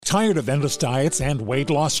Tired of endless diets and weight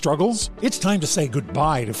loss struggles? It's time to say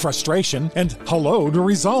goodbye to frustration and hello to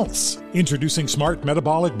results. Introducing Smart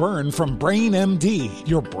Metabolic Burn from Brain MD,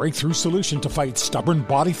 your breakthrough solution to fight stubborn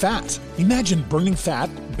body fat. Imagine burning fat,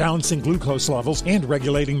 balancing glucose levels, and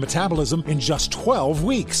regulating metabolism in just 12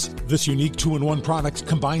 weeks. This unique 2-in-1 product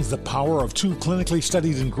combines the power of 2 clinically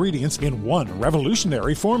studied ingredients in one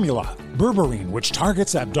revolutionary formula. Berberine, which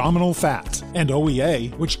targets abdominal fat, and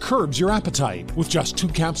OEA, which curbs your appetite. With just 2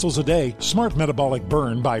 capsules a day, Smart Metabolic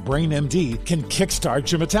Burn by Brain MD can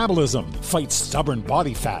kickstart your metabolism, fight stubborn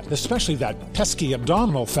body fat, especially that pesky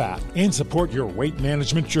abdominal fat, and support your weight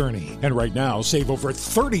management journey. And right now, save over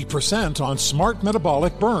 30% on Smart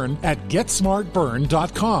Metabolic Burn at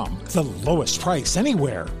GetSmartBurn.com. The lowest price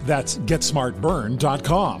anywhere. That's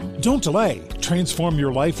GetSmartBurn.com. Don't delay. Transform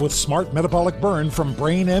your life with Smart Metabolic Burn from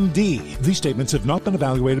Brain MD. These statements have not been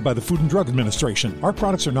evaluated by the Food and Drug Administration. Our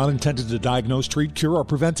products are not intended to diagnose, treat, cure, or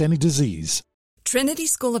prevent any disease. Trinity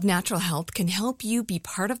School of Natural Health can help you be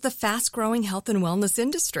part of the fast-growing health and wellness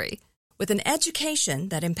industry. With an education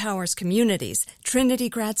that empowers communities, Trinity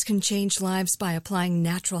grads can change lives by applying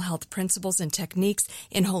natural health principles and techniques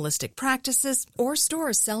in holistic practices or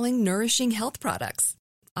stores selling nourishing health products.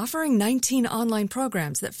 Offering 19 online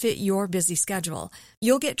programs that fit your busy schedule,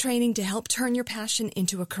 you'll get training to help turn your passion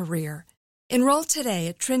into a career. Enroll today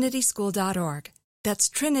at trinityschool.org. That's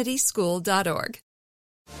trinityschool.org.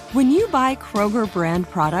 When you buy Kroger brand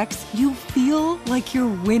products, you feel like you're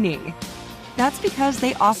winning. That's because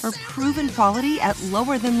they offer proven quality at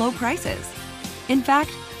lower than low prices. In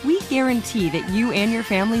fact, we guarantee that you and your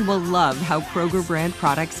family will love how Kroger brand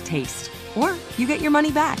products taste, or you get your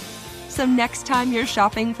money back. So next time you're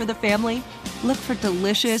shopping for the family, look for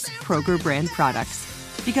delicious Kroger brand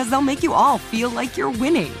products, because they'll make you all feel like you're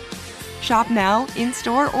winning. Shop now,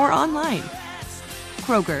 in-store, or online.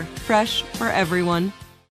 Kroger, fresh for everyone.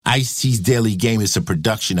 Ice-T's Daily Game is a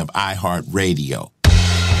production of iHeartRadio.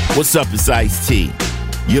 What's up, it's Ice-T.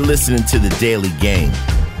 You're listening to The Daily Game,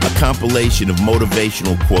 a compilation of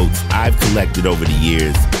motivational quotes I've collected over the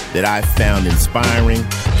years that I've found inspiring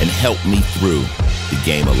and helped me through the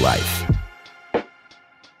game of life.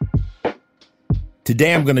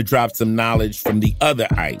 Today I'm going to drop some knowledge from the other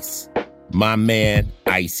Ice, my man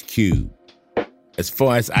Ice Cube. As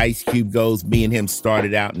far as Ice Cube goes, me and him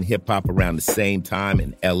started out in hip-hop around the same time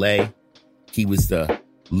in L.A. He was the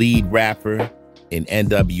lead rapper in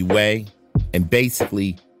NWA, and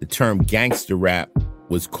basically the term gangster rap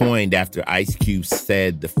was coined after Ice Cube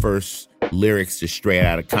said the first lyrics to Straight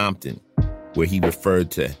Outta Compton, where he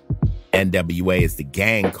referred to NWA as the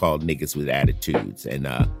gang called niggas with attitudes. And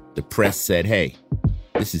the press said, hey,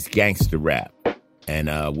 this is gangster rap.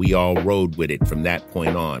 And we all rode with it from that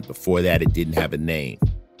point on. Before that, it didn't have a name.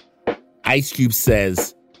 Ice Cube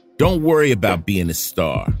says, don't worry about being a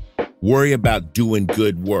star. Worry about doing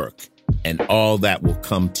good work, and all that will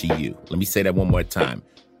come to you. Let me say that one more time.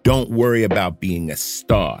 Don't worry about being a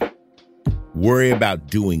star. Worry about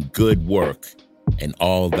doing good work, and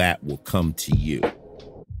all that will come to you.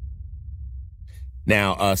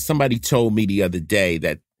 Now, somebody told me the other day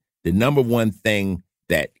that the number one thing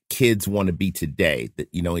that kids want to be today, that,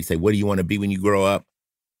 you know, he say, what do you want to be when you grow up?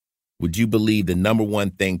 Would you believe the number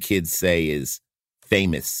one thing kids say is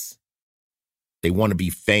famous? They want to be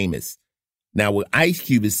famous. Now, what Ice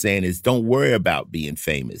Cube is saying is don't worry about being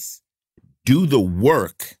famous. Do the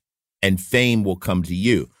work and fame will come to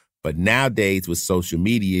you. But nowadays with social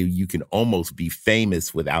media, you can almost be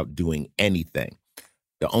famous without doing anything.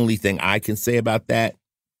 The only thing I can say about that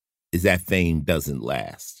is that fame doesn't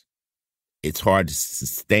last. It's hard to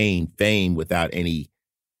sustain fame without any,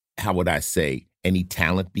 how would I say, any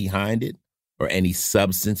talent behind it or any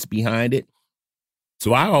substance behind it.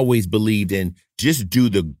 So I always believed in just do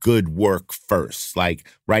the good work first. Like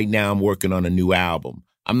right now I'm working on a new album.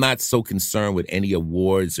 I'm not so concerned with any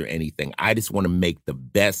awards or anything. I just want to make the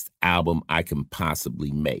best album I can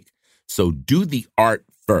possibly make. So do the art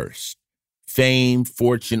first. Fame,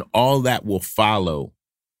 fortune, all that will follow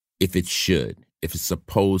if it should, if it's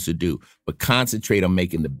supposed to do. But concentrate on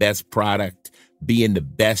making the best product, being the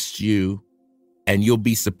best you, and you'll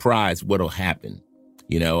be surprised what'll happen.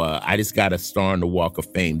 You know, I just got a star on the Walk of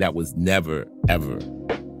Fame. That was never, ever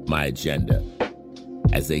my agenda.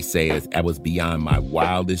 As they say, that was beyond my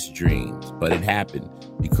wildest dreams. But it happened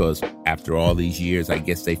because after all these years, I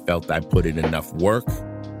guess they felt I put in enough work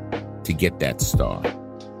to get that star.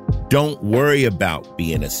 Don't worry about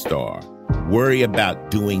being a star. Worry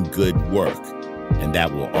about doing good work, and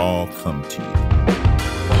that will all come to you.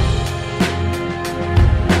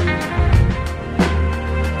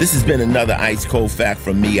 This has been another Ice Cold Fact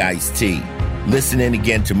from me, Ice-T. Listen in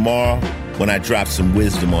again tomorrow when I drop some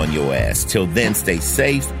wisdom on your ass. Till then, stay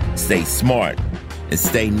safe, stay smart, and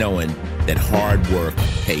stay knowing that hard work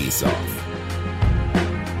pays off.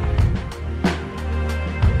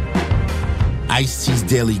 Ice-T's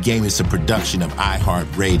Daily Game is a production of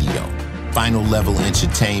iHeartRadio, Final Level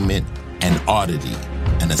Entertainment, and Oddity,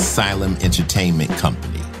 an Asylum Entertainment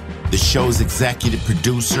company. The show's executive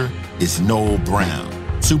producer is Noel Brown.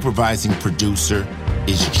 Supervising producer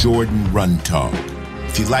is Jordan Runtagh.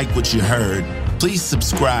 If you like what you heard, please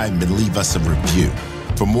subscribe and leave us a review.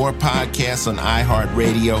 For more podcasts on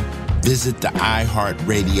iHeartRadio, visit the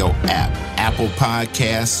iHeartRadio app, Apple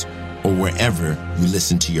Podcasts, or wherever you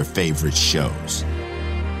listen to your favorite shows.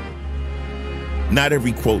 Not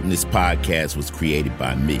every quote in this podcast was created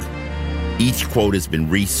by me. Each quote has been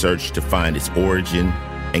researched to find its origin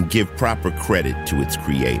and give proper credit to its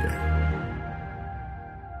creator.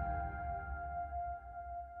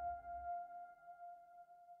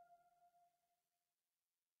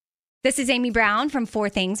 This is Amy Brown from 4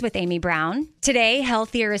 Things with Amy Brown. Today,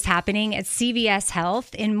 Healthier is happening at CVS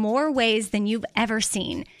Health in more ways than you've ever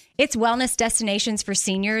seen. It's wellness destinations for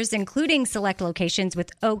seniors, including select locations with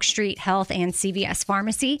Oak Street Health and CVS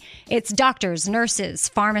Pharmacy. It's doctors, nurses,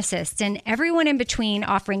 pharmacists, and everyone in between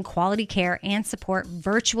offering quality care and support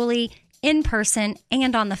virtually, in person,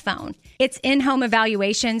 and on the phone. It's in-home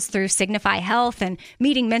evaluations through Signify Health and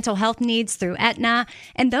meeting mental health needs through Aetna.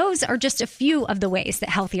 And those are just a few of the ways that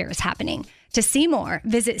Healthier is happening. To see more,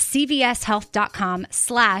 visit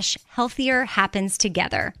cvshealth.com/healthier happens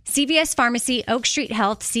together. CVS Pharmacy, Oak Street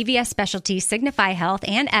Health, CVS Specialty, Signify Health,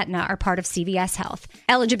 and Aetna are part of CVS Health.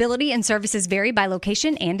 Eligibility and services vary by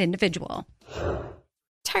location and individual.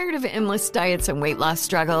 Tired of endless diets and weight loss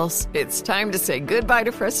struggles? It's time to say goodbye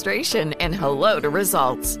to frustration and hello to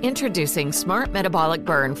results. Introducing Smart Metabolic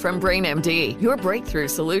Burn from BrainMD, your breakthrough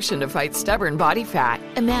solution to fight stubborn body fat.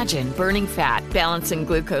 Imagine burning fat, balancing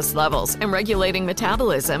glucose levels, and regulating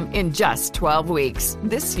metabolism in just 12 weeks.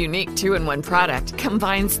 This unique 2-in-1 product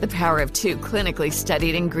combines the power of 2 clinically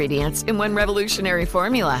studied ingredients in one revolutionary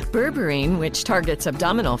formula. Berberine, which targets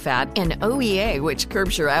abdominal fat, and OEA, which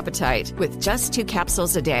curbs your appetite. With just 2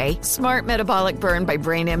 capsules a day, Smart Metabolic Burn by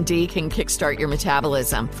BrainMD can kickstart your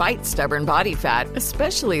metabolism, fight stubborn body fat,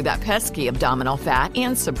 especially that pesky abdominal fat,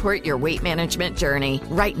 and support your weight management journey.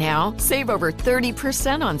 Right now, save over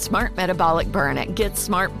 30% on Smart Metabolic Burn at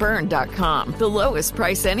GetSmartBurn.com. The lowest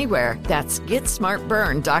price anywhere. That's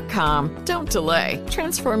GetSmartBurn.com. Don't delay.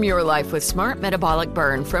 Transform your life with Smart Metabolic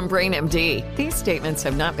Burn from BrainMD. These statements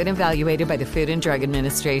have not been evaluated by the Food and Drug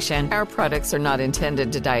Administration. Our products are not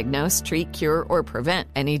intended to diagnose, treat, cure, or prevent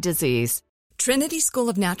any disease. Trinity School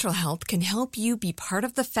of Natural Health can help you be part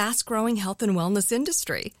of the fast-growing health and wellness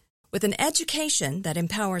industry. With an education that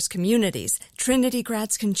empowers communities, Trinity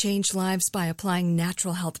grads can change lives by applying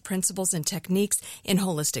natural health principles and techniques in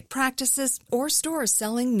holistic practices or stores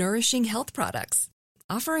selling nourishing health products.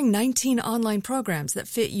 Offering 19 online programs that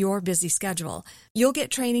fit your busy schedule, you'll get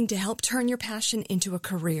training to help turn your passion into a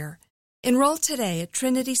career. Enroll today at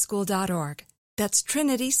trinityschool.org. That's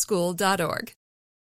trinityschool.org.